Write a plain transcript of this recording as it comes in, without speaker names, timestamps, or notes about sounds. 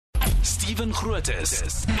Stephen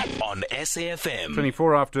Grootes on SAFM.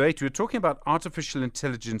 24 after 8. We were talking about artificial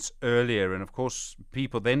intelligence earlier, and of course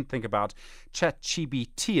people then think about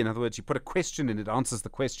ChatGPT. In other words, you put a question in, it answers the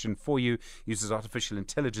question for you, uses artificial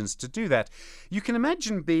intelligence to do that. You can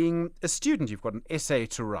imagine being a student. You've got an essay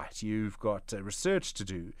to write, you've got research to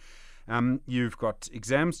do, you've got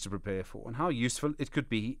exams to prepare for, and how useful it could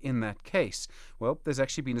be in that case. Well, there's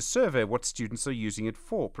actually been a survey of what students are using it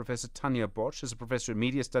for. Professor Tanja Bosch is a professor of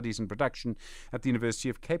media studies and production at the University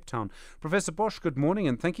of Cape Town. Professor Bosch, good morning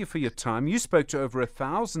and thank you for your time. You spoke to over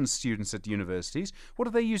 1,000 students at universities. What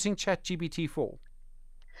are they using ChatGPT for?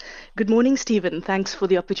 Good morning, Stephen. Thanks for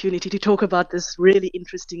the opportunity to talk about this really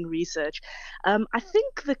interesting research. I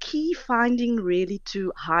think the key finding really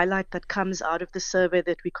to highlight that comes out of the survey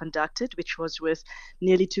that we conducted, which was with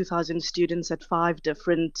nearly 2,000 students at 5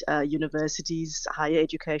 different universities, higher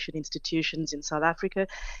education institutions in South Africa,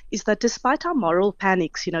 is that despite our moral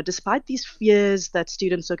panics, despite these fears that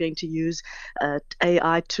students are going to use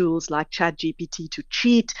AI tools like ChatGPT to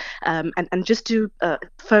cheat, and just to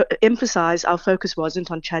emphasize, our focus wasn't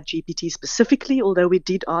on ChatGPT specifically, although we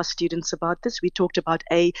did ask students about this. We talked about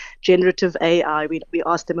generative AI. We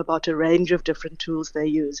asked them about a range of different tools they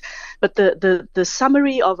use. But the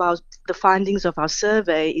summary of the findings of our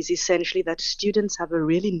survey is essentially that students have a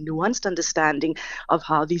really nuanced understanding of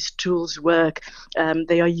how these tools work.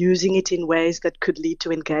 They are using it in ways that could lead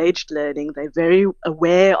to engaged learning. They're very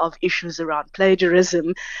aware of issues around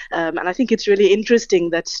plagiarism. And I think it's really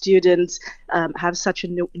interesting that students have such a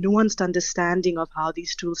nuanced understanding of how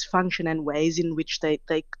these tools function and ways in which they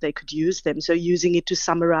could use them. So using it to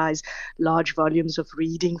summarize large volumes of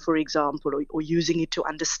reading, for example, or using it to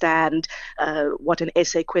understand what an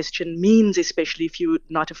essay question means, especially if you're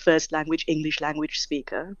not a first language English language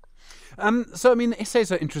speaker.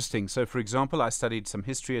 Essays are interesting. So, for example, I studied some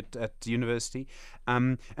history at university,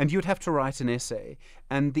 and you'd have to write an essay,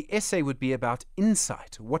 and the essay would be about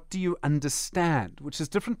insight. What do you understand? Which is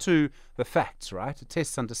different to the facts, right? It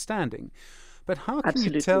tests understanding. But how can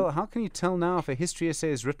you tell now if a history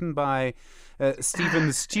essay is written by Stephen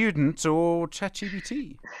the student or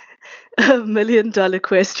ChatGPT? $1 million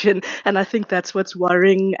question. And I think that's what's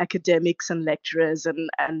worrying academics and lecturers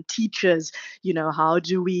and teachers. How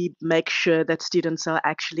do we make sure that students are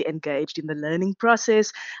actually engaged in the learning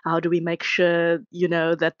process? How do we make sure,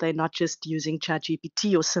 that they're not just using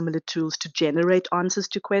ChatGPT or similar tools to generate answers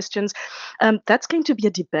to questions? That's going to be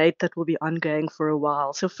a debate that will be ongoing for a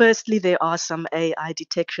while. So firstly, there are some AI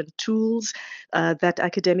detection tools that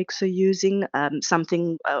academics are using. A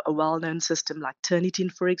well-known system like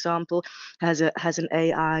Turnitin, for example, has an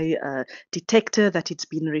AI detector that it's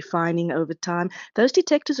been refining over time. Those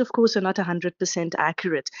detectors, of course, are not 100%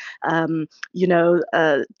 accurate.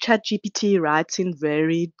 ChatGPT writes in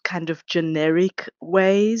very kind of generic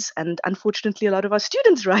ways, and unfortunately, a lot of our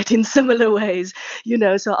students write in similar ways.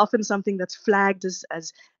 So often something that's flagged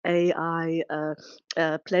as AI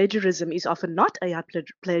plagiarism is often not AI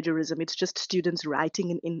plagiarism. It's just students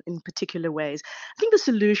writing in particular ways. I think the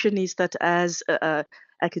solution is that as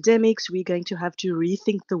academics, we're going to have to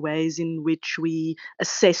rethink the ways in which we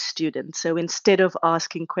assess students. So instead of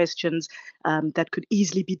asking questions that could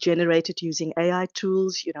easily be generated using AI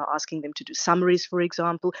tools, asking them to do summaries, for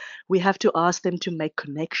example, we have to ask them to make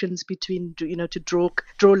connections between, to draw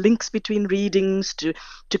links between readings, to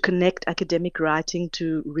connect academic writing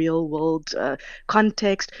to real world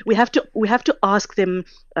context. We have to ask them.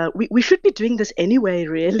 We should be doing this anyway,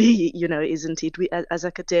 really, isn't it? We, as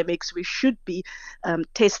academics, we should be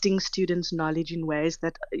testing students' knowledge in ways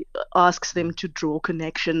that asks them to draw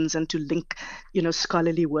connections and to link,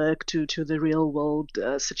 scholarly work to the real world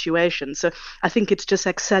situation. So I think it's just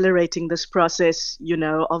accelerating this process,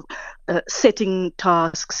 of setting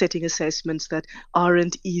tasks, setting assessments that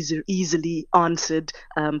aren't easily answered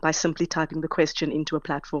by simply typing the question into a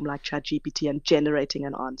platform like ChatGPT and generating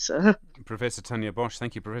an answer. Professor Tanja Bosch,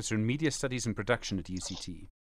 thank you. Professor in Media Studies and Production at UCT.